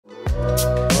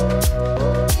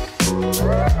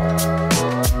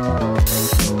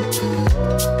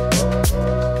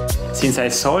Since I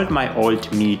sold my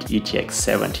old Meade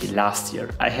ETX70 last year,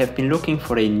 I have been looking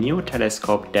for a new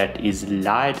telescope that is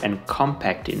light and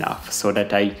compact enough so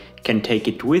that I can take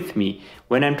it with me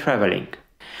when I'm traveling.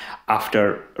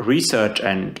 After research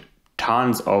and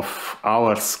tons of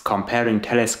hours comparing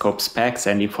telescope specs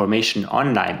and information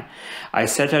online, I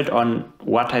settled on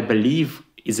what I believe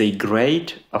is a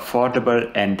great,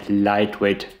 affordable and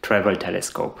lightweight travel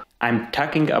telescope. I'm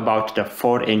talking about the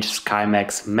 4-inch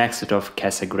SkyMax Maksutov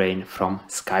Cassegrain from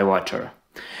Skywatcher.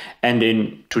 And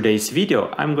in today's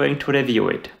video, I'm going to review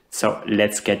it. So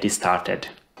let's get this started.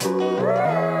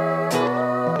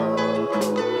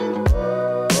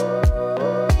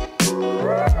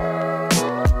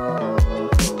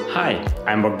 Hi,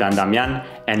 I'm Bogdan Damian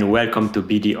and welcome to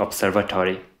BD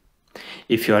Observatory.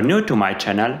 If you are new to my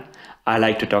channel, I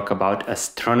like to talk about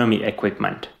astronomy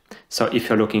equipment. So if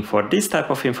you're looking for this type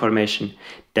of information,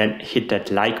 then hit that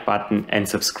like button and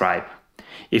subscribe.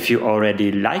 If you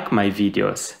already like my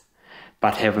videos,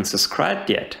 but haven't subscribed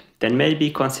yet, then maybe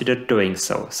consider doing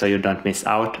so you don't miss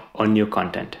out on new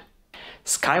content.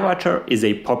 Skywatcher is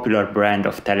a popular brand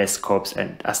of telescopes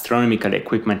and astronomical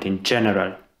equipment in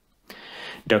general.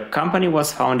 The company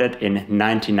was founded in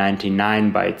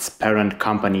 1999 by its parent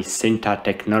company Sinta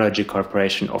Technology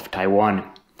Corporation of Taiwan.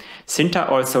 Sinta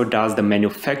also does the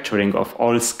manufacturing of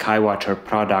all Skywatcher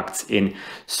products in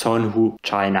Sonhu,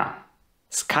 China.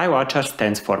 Skywatcher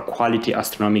stands for Quality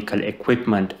Astronomical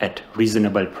Equipment at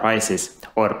Reasonable Prices,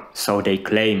 or so they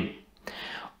claim.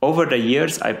 Over the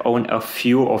years, I've owned a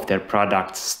few of their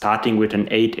products, starting with an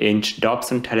 8-inch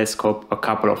Dobson telescope, a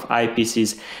couple of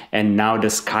eyepieces, and now the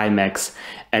SkyMax,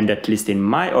 and at least in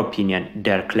my opinion,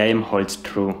 their claim holds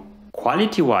true.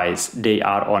 Quality-wise, they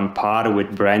are on par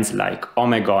with brands like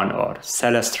Omegon or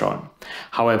Celestron.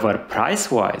 However,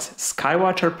 price-wise,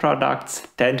 Skywatcher products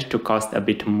tend to cost a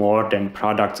bit more than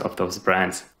products of those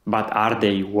brands. But are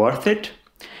they worth it?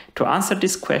 To answer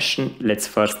this question, let's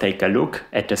first take a look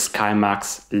at the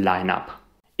SkyMax lineup.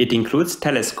 It includes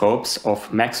telescopes of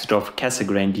Maksutov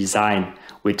Cassegrain design,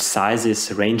 with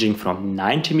sizes ranging from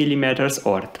 90mm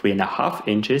or 3.5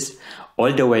 inches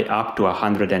all the way up to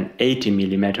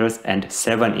 180mm and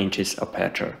 7 inches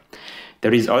aperture.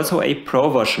 There is also a Pro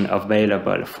version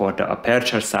available for the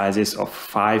aperture sizes of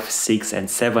 5, 6 and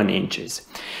 7 inches.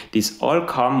 These all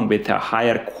come with a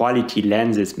higher quality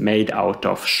lenses made out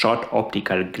of shot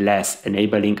optical glass,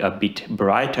 enabling a bit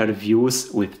brighter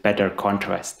views with better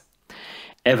contrast.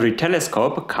 Every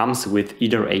telescope comes with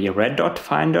either a red dot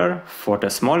finder for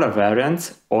the smaller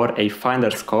variants or a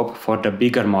finder scope for the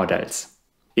bigger models.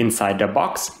 Inside the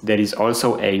box, there is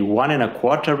also a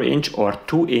 1.25 inch or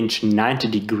 2-inch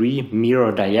 90-degree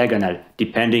mirror diagonal,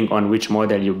 depending on which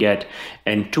model you get,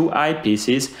 and 2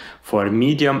 eyepieces for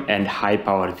medium and high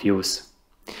power views.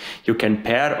 You can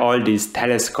pair all these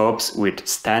telescopes with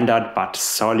standard but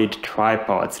solid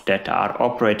tripods that are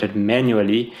operated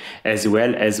manually, as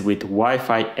well as with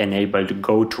Wi-Fi enabled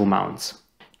go-to mounts.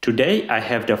 Today I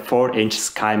have the 4-inch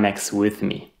SkyMax with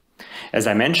me. As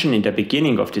I mentioned in the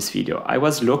beginning of this video, I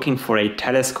was looking for a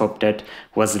telescope that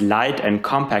was light and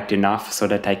compact enough so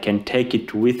that I can take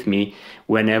it with me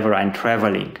whenever I'm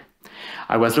traveling.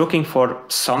 I was looking for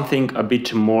something a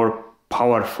bit more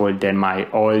powerful than my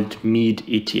old Meade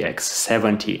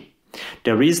ETX70.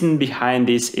 The reason behind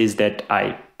this is that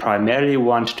I primarily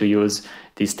want to use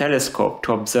this telescope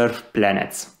to observe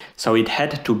planets. So it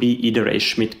had to be either a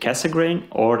Schmidt-Cassegrain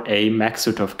or a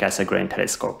Maksutov Cassegrain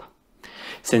telescope.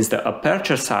 Since the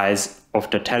aperture size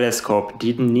of the telescope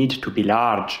didn't need to be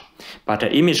large, but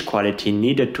the image quality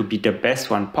needed to be the best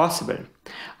one possible,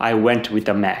 I went with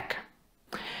a Mac.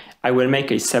 I will make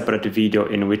a separate video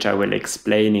in which I will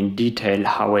explain in detail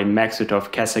how a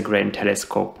Maksutov Cassegrain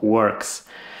telescope works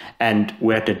and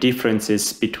where the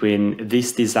differences between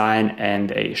this design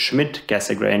and a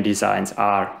Schmidt-Cassegrain designs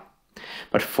are.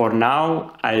 But for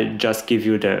now, I'll just give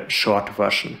you the short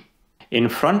version. In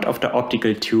front of the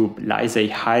optical tube lies a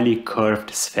highly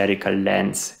curved spherical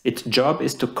lens. Its job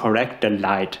is to correct the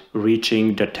light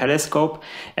reaching the telescope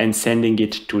and sending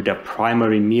it to the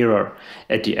primary mirror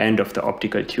at the end of the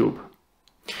optical tube.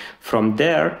 From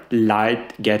there,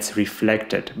 light gets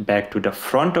reflected back to the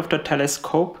front of the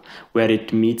telescope where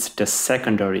it meets the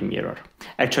secondary mirror.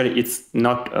 Actually, it's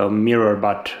not a mirror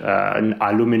but an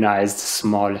aluminized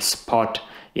small spot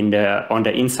on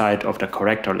the inside of the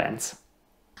corrector lens.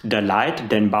 The light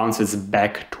then bounces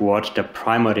back towards the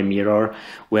primary mirror,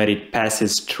 where it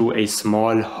passes through a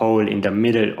small hole in the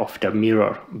middle of the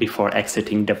mirror before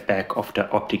exiting the back of the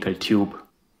optical tube.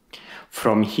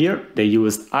 From here, the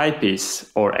used eyepiece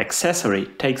or accessory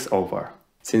takes over.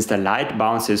 Since the light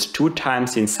bounces 2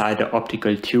 times inside the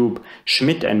optical tube,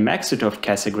 Schmidt and Maksutov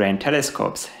Cassegrain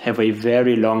telescopes have a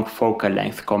very long focal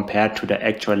length compared to the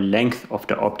actual length of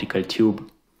the optical tube.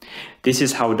 This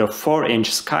is how the 4-inch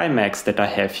SkyMax that I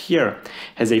have here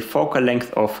has a focal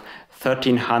length of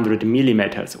 1300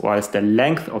 millimeters, whilst the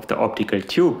length of the optical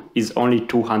tube is only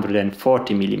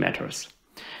 240 millimeters.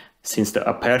 Since the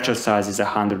aperture size is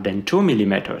 102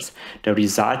 millimeters, the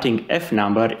resulting f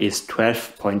number is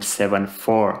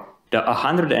 12.74. The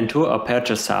 102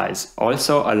 aperture size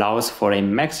also allows for a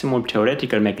maximum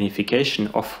theoretical magnification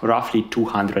of roughly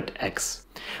 200x,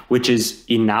 which is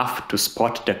enough to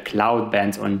spot the cloud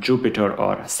bands on Jupiter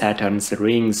or Saturn's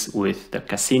rings with the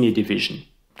Cassini division.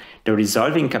 The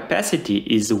resolving capacity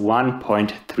is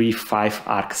 1.35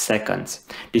 arc seconds.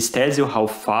 This tells you how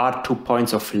far 2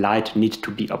 points of light need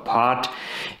to be apart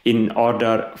in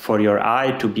order for your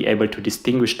eye to be able to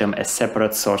distinguish them as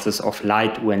separate sources of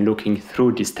light when looking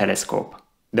through this telescope.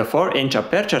 The 4-inch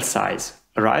aperture size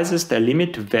raises the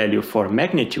limit value for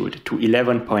magnitude to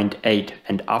 11.8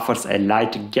 and offers a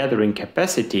light gathering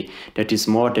capacity that is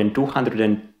more than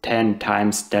 210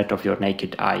 times that of your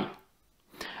naked eye.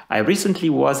 I recently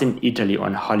was in Italy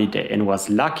on holiday and was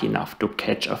lucky enough to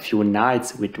catch a few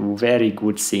nights with very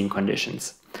good seeing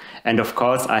conditions. And of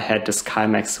course I had the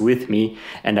SkyMax with me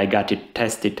and I got it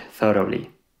tested thoroughly.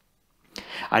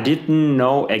 I didn't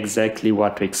know exactly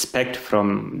what to expect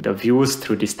from the views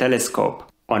through this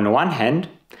telescope. On one hand,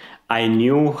 I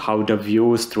knew how the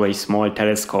views through a small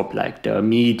telescope like the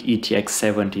Meade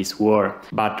ETX70s were,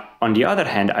 but on the other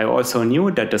hand, I also knew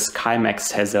that the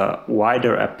SkyMax has a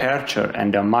wider aperture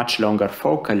and a much longer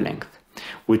focal length,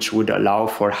 which would allow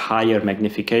for higher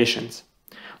magnifications.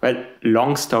 Well,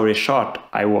 long story short,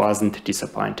 I wasn't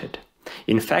disappointed.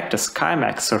 In fact, the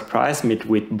SkyMax surprised me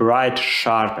with bright,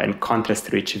 sharp and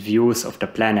contrast-rich views of the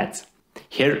planets.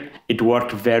 Here, it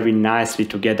worked very nicely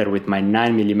together with my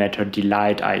 9mm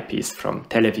Delight eyepiece from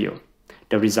Teleview.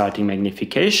 The resulting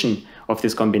magnification of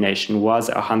this combination was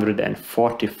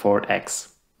 144x.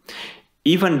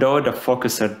 Even though the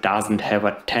focuser doesn't have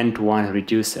a 10:1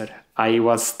 reducer, I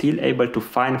was still able to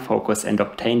fine focus and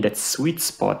obtain that sweet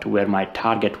spot where my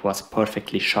target was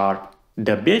perfectly sharp.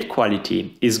 The build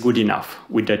quality is good enough,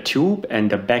 with the tube and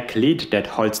the back lid that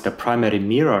holds the primary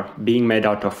mirror being made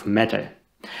out of metal.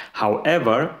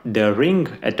 However, the ring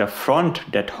at the front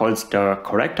that holds the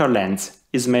corrector lens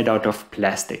is made out of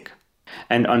plastic.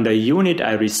 And on the unit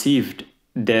I received,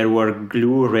 there were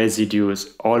glue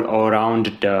residues all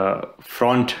around the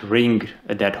front ring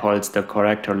that holds the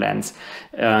corrector lens.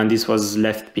 This was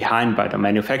left behind by the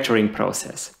manufacturing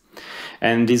process.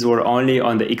 And these were only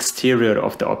on the exterior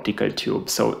of the optical tube,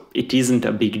 so it isn't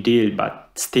a big deal, but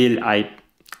still I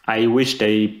wish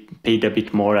they paid a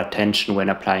bit more attention when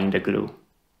applying the glue.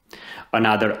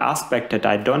 Another aspect that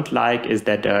I don't like is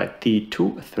that the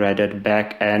T2 threaded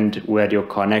back end where you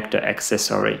connect the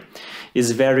accessory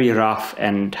is very rough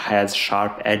and has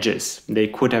sharp edges. They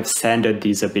could have sanded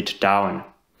these a bit down.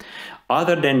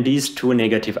 Other than these two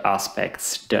negative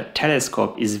aspects, the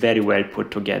telescope is very well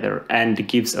put together and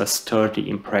gives a sturdy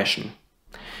impression.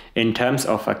 In terms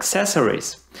of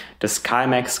accessories, the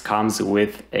SkyMax comes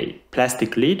with a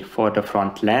plastic lid for the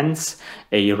front lens,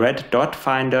 a red dot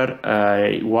finder,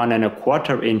 a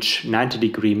 1.25-inch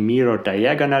 90-degree mirror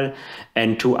diagonal,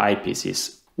 and 2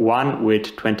 eyepieces, one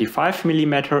with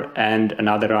 25mm and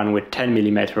another one with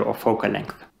 10mm of focal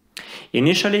length.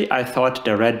 Initially, I thought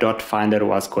the red dot finder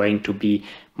was going to be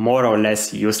more or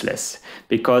less useless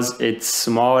because it's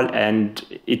small and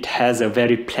it has a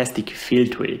very plastic feel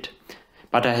to it.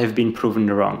 But I have been proven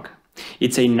wrong.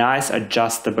 It's a nice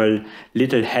adjustable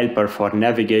little helper for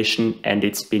navigation and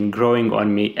it's been growing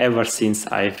on me ever since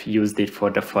I've used it for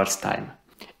the first time.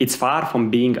 It's far from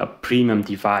being a premium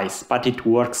device, but it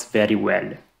works very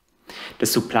well. The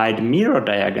supplied mirror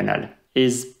diagonal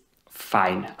is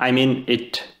fine. I mean,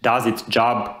 it does its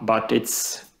job, but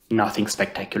it's nothing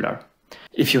spectacular.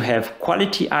 If you have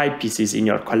quality eyepieces in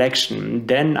your collection,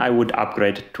 then I would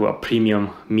upgrade to a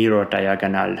premium mirror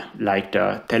diagonal like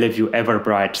the Teleview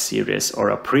Everbright series or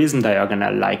a prism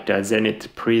diagonal like the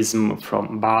Zenith Prism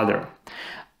from Baader.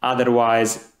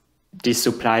 Otherwise, this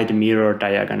supplied mirror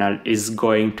diagonal is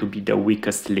going to be the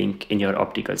weakest link in your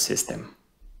optical system.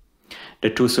 The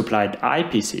two supplied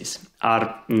eyepieces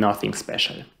are nothing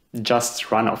special, just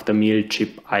run-of-the-mill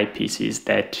cheap eyepieces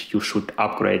that you should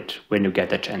upgrade when you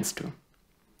get a chance to.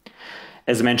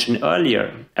 As mentioned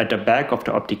earlier, at the back of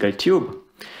the optical tube,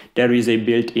 there is a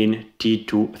built-in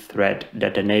T2 thread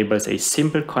that enables a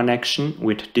simple connection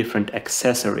with different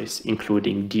accessories,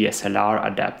 including DSLR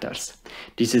adapters.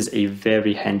 This is a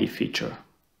very handy feature.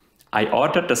 I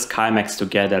ordered the SkyMax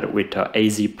together with the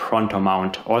AZ Pronto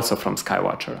Mount, also from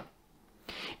Skywatcher.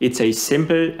 It's a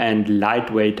simple and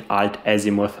lightweight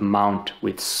alt-azimuth mount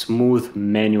with smooth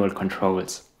manual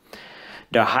controls.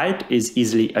 The height is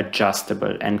easily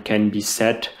adjustable and can be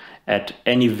set at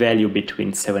any value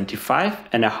between 75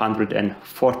 and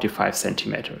 145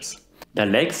 centimeters. The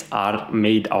legs are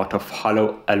made out of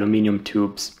hollow aluminum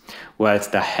tubes,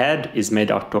 whilst the head is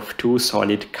made out of two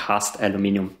solid cast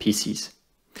aluminum pieces.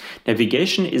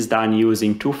 Navigation is done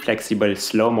using two flexible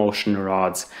slow-motion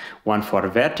rods, one for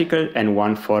vertical and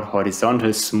one for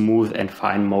horizontal smooth and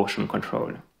fine motion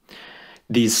control.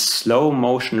 These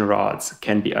slow-motion rods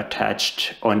can be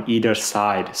attached on either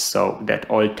side so that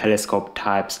all telescope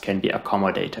types can be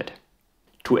accommodated.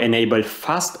 To enable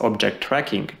fast object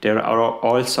tracking, there are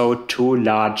also two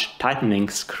large tightening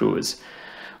screws,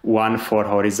 one for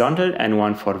horizontal and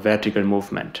one for vertical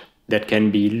movement, that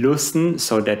can be loosened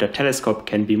so that the telescope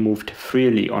can be moved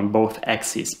freely on both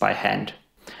axes by hand.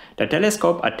 The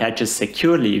telescope attaches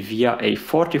securely via a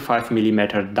 45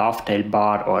 mm dovetail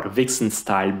bar or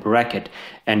Vixen-style bracket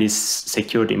and is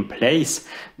secured in place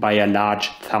by a large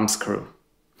thumb screw.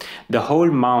 The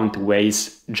whole mount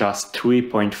weighs just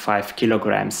 3.5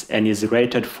 kilograms and is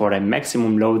rated for a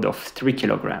maximum load of 3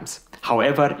 kilograms.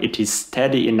 However, it is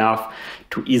steady enough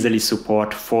to easily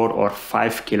support 4 or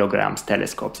 5 kilograms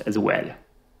telescopes as well.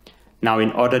 Now,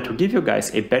 in order to give you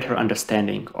guys a better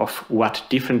understanding of what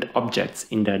different objects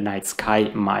in the night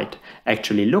sky might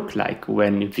actually look like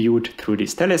when viewed through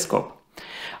this telescope,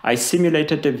 I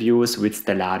simulated the views with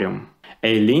Stellarium.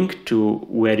 A link to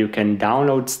where you can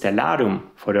download Stellarium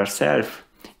for yourself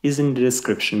is in the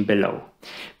description below.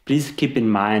 Please keep in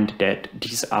mind that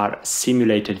these are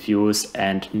simulated views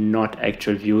and not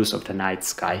actual views of the night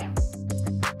sky.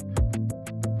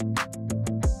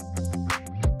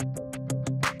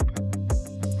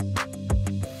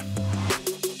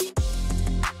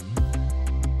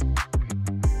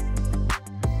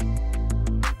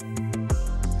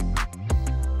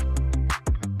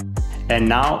 And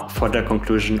now for the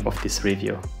conclusion of this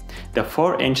review. The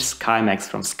 4-inch SkyMax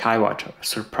from Skywatcher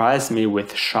surprised me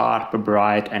with sharp,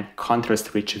 bright and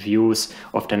contrast-rich views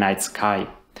of the night sky.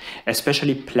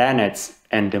 Especially planets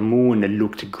and the moon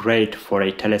looked great for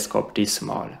a telescope this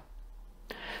small.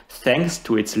 Thanks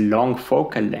to its long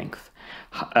focal length,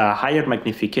 higher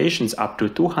magnifications up to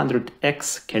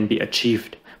 200x can be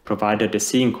achieved, provided the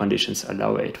seeing conditions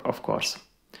allow it, of course.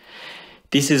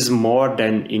 This is more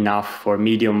than enough for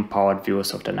medium-powered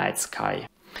views of the night sky.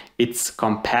 Its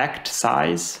compact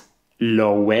size,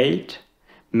 low weight,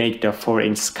 make the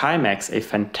 4-inch SkyMax a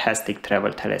fantastic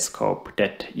travel telescope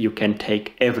that you can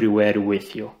take everywhere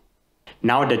with you.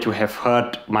 Now that you have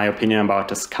heard my opinion about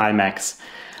the SkyMax,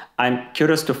 I'm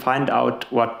curious to find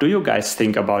out what do you guys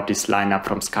think about this lineup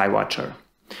from Skywatcher.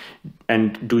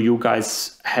 And do you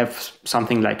guys have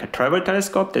something like a travel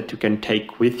telescope that you can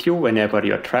take with you whenever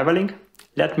you're traveling?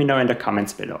 Let me know in the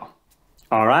comments below.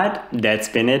 Alright, that's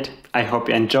been it. I hope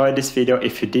you enjoyed this video.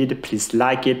 If you did, please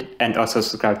like it and also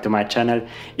subscribe to my channel.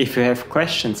 If you have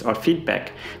questions or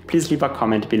feedback, please leave a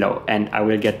comment below and I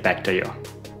will get back to you.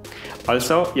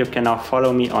 Also, you can now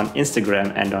follow me on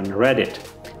Instagram and on Reddit.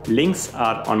 Links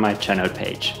are on my channel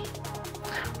page.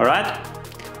 Alright,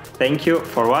 thank you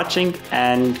for watching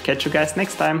and catch you guys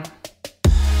next time.